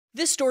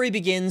This story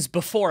begins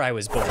before I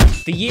was born.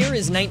 The year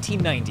is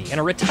 1990, and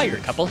a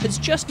retired couple has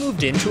just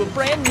moved into a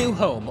brand new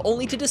home,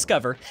 only to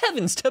discover,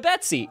 heavens to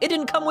Betsy, it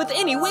didn't come with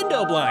any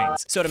window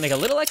blinds. So to make a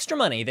little extra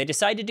money, they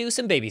decide to do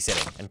some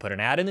babysitting and put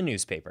an ad in the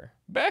newspaper.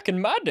 Back in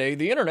my day,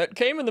 the internet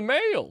came in the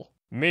mail.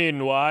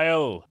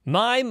 Meanwhile,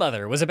 my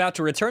mother was about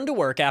to return to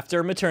work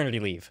after maternity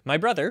leave. My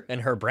brother and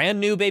her brand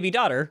new baby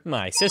daughter,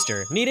 my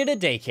sister, needed a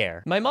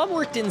daycare. My mom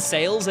worked in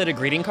sales at a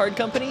greeting card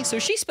company, so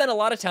she spent a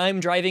lot of time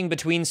driving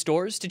between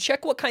stores to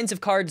check what kinds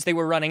of cards they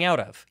were running out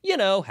of. You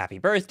know, happy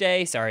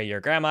birthday, sorry your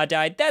grandma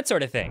died, that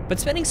sort of thing.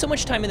 But spending so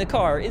much time in the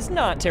car is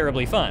not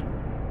terribly fun.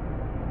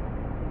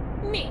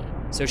 Me.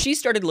 So she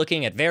started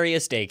looking at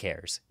various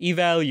daycares,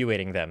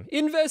 evaluating them,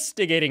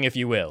 investigating if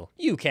you will.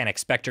 You can't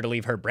expect her to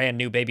leave her brand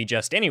new baby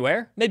just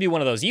anywhere. Maybe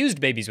one of those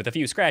used babies with a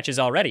few scratches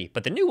already,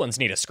 but the new ones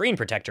need a screen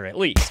protector at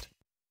least.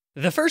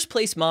 The first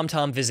place Mom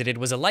Tom visited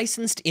was a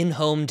licensed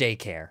in-home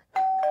daycare.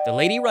 The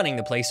lady running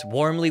the place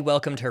warmly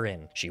welcomed her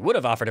in. She would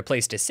have offered a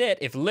place to sit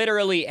if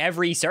literally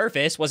every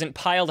surface wasn't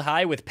piled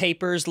high with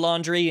papers,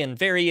 laundry, and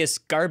various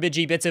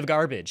garbagey bits of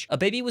garbage. A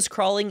baby was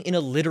crawling in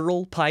a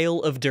literal pile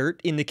of dirt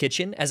in the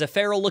kitchen as a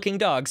feral-looking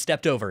dog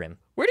stepped over him.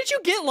 Where did you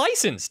get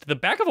licensed? The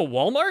back of a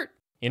Walmart?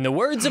 In the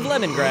words of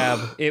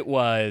Lemongrab, it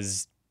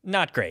was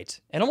not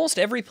great. And almost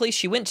every place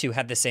she went to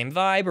had the same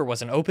vibe or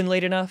wasn't open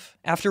late enough.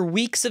 After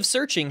weeks of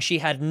searching, she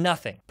had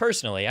nothing.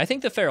 Personally, I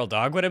think the feral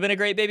dog would have been a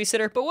great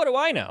babysitter, but what do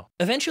I know?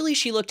 Eventually,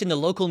 she looked in the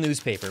local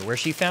newspaper where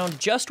she found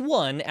just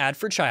one ad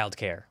for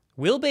childcare.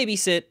 Will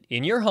babysit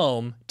in your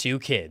home 2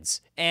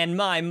 kids. And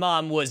my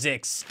mom was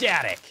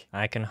ecstatic.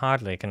 I can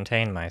hardly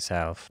contain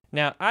myself.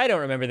 Now, I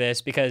don't remember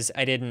this because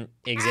I didn't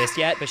exist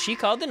yet, but she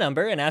called the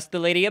number and asked the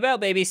lady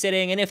about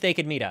babysitting and if they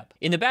could meet up.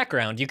 In the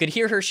background, you could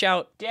hear her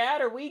shout,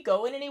 "Dad, are we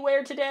going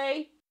anywhere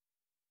today?"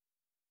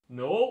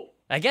 No.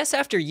 I guess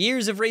after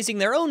years of raising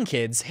their own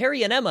kids,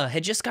 Harry and Emma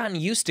had just gotten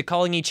used to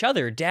calling each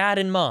other Dad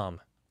and Mom.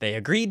 They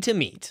agreed to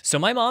meet. So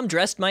my mom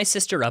dressed my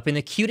sister up in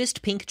the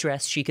cutest pink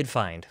dress she could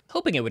find,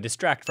 hoping it would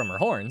distract from her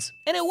horns.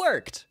 And it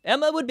worked.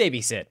 Emma would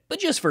babysit, but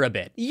just for a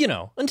bit, you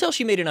know, until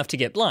she made enough to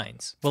get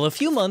blinds. Well, a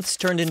few months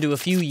turned into a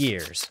few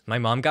years. My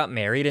mom got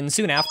married, and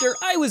soon after,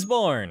 I was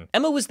born.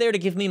 Emma was there to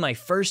give me my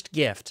first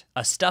gift,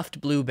 a stuffed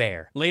blue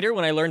bear. Later,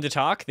 when I learned to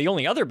talk, the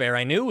only other bear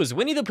I knew was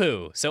Winnie the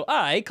Pooh, so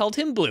I called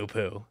him Blue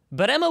Pooh.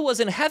 But Emma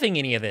wasn't having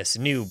any of this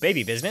new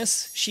baby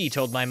business. She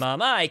told my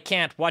mom, "I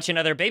can't watch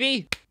another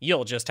baby.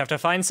 You'll just have to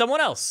find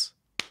someone else."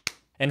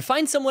 And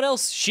find someone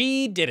else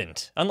she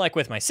didn't. Unlike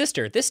with my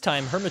sister, this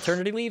time her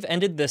maternity leave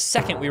ended the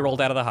second we rolled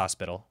out of the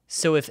hospital.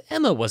 So if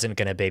Emma wasn't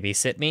gonna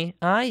babysit me,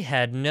 I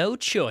had no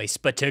choice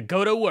but to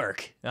go to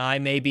work. I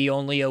may be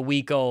only a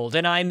week old,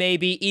 and I may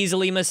be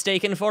easily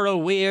mistaken for a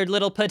weird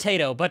little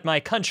potato, but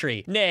my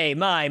country, nay,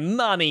 my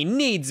mommy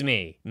needs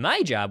me.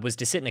 My job was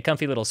to sit in a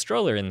comfy little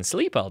stroller and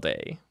sleep all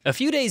day. A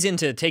few days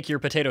into Take Your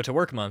Potato to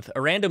Work month,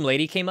 a random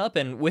lady came up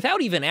and,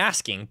 without even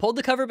asking, pulled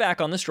the cover back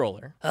on the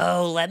stroller.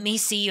 "Oh, let me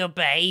see your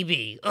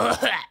baby."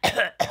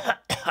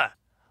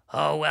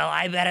 "Oh, well,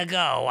 I better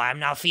go. I'm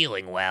not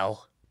feeling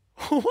well."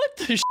 What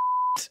the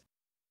shit?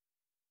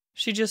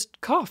 She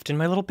just coughed in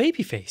my little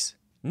baby face.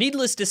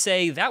 Needless to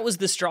say, that was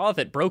the straw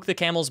that broke the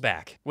camel's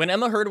back. When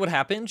Emma heard what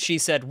happened, she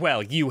said,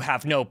 "Well, you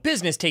have no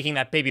business taking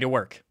that baby to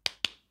work.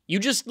 You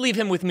just leave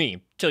him with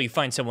me till you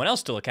find someone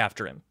else to look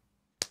after him."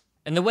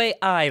 And the way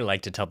I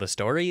like to tell the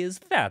story is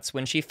that's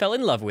when she fell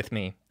in love with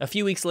me. A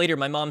few weeks later,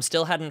 my mom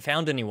still hadn't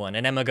found anyone,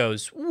 and Emma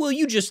goes, "Will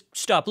you just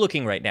stop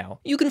looking right now?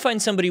 You can find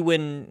somebody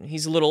when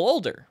he's a little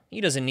older.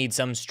 He doesn't need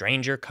some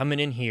stranger coming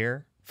in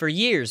here." For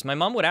years, my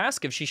mom would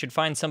ask if she should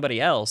find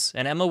somebody else,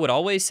 and Emma would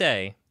always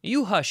say,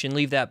 "You hush and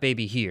leave that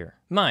baby here.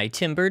 My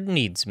Timbird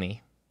needs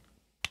me."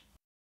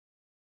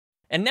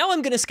 And now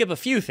I'm gonna skip a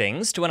few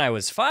things to when I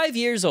was 5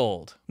 years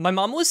old. My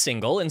mom was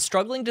single and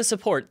struggling to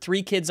support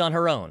 3 kids on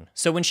her own.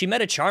 So when she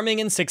met a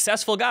charming and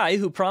successful guy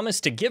who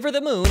promised to give her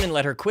the moon and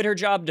let her quit her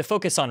job to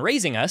focus on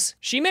raising us,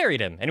 she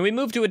married him, and we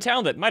moved to a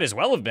town that might as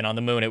well have been on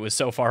the moon, it was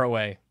so far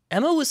away.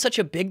 Emma was such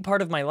a big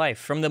part of my life.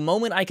 From the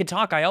moment I could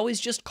talk, I always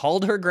just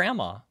called her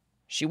grandma.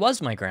 She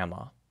was my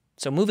grandma.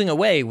 So moving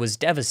away was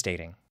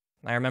devastating.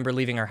 I remember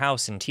leaving her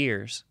house in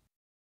tears.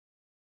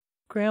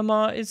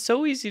 "Grandma, it's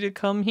so easy to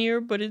come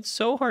here, but it's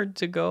so hard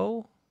to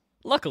go."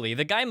 Luckily,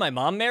 the guy my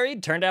mom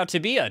married turned out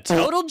to be a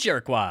total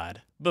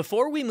jerkwad.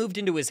 Before we moved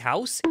into his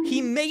house,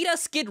 he made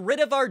us get rid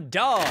of our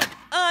dog.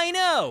 I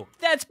know,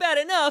 that's bad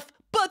enough,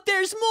 but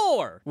there's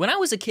more. When I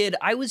was a kid,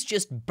 I was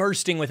just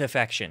bursting with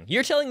affection.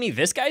 You're telling me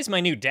this guy's my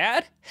new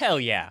dad? Hell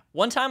yeah.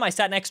 One time I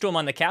sat next to him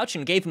on the couch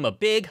and gave him a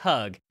big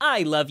hug.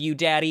 "I love you,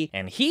 Daddy,"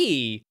 and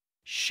he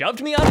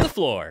shoved me on the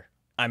floor.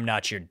 "I'm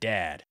not your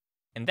dad."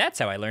 And that's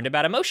how I learned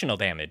about emotional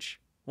damage.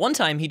 One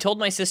time, he told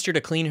my sister to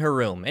clean her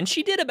room, and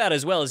she did about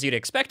as well as you'd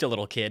expect a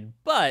little kid,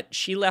 but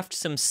she left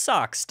some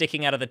socks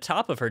sticking out of the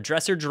top of her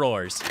dresser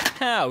drawers.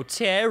 How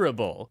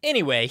terrible.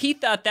 Anyway, he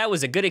thought that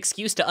was a good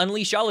excuse to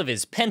unleash all of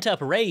his pent-up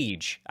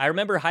rage. I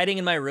remember hiding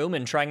in my room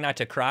and trying not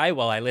to cry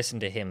while I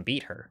listened to him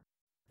beat her.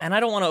 And I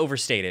don't want to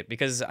overstate it,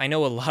 because I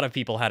know a lot of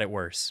people had it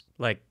worse.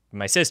 Like,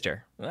 My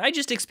sister. I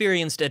just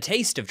experienced a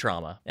taste of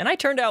trauma, and I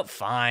turned out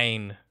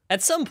fine.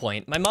 At some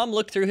point, my mom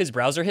looked through his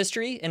browser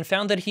history and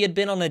found that he had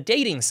been on a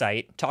dating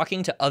site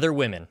talking to other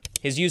women.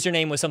 His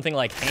username was something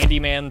like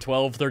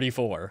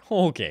Handyman1234.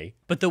 Okay.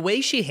 But the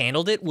way she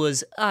handled it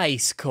was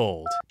ice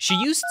cold. She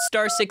used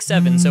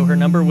 *67 so her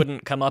number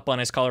wouldn't come up on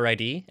his caller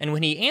ID, and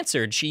when he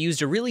answered, she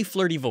used a really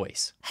flirty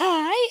voice.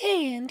 Hi,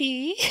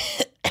 Andy.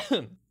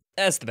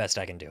 That's the best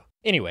I can do.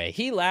 Anyway,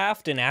 he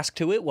laughed and asked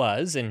who it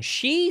was, and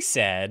she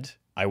said,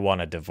 I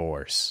want a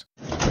divorce.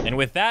 And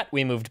with that,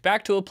 we moved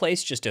back to a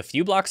place just a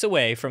few blocks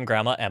away from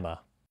Grandma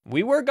Emma.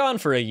 We were gone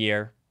for a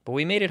year, but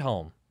we made it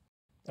home.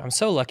 I'm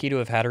so lucky to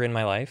have had her in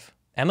my life.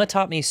 Emma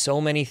taught me so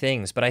many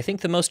things, but I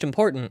think the most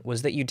important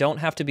was that you don't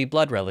have to be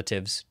blood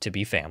relatives to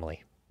be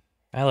family.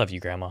 I love you,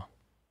 Grandma.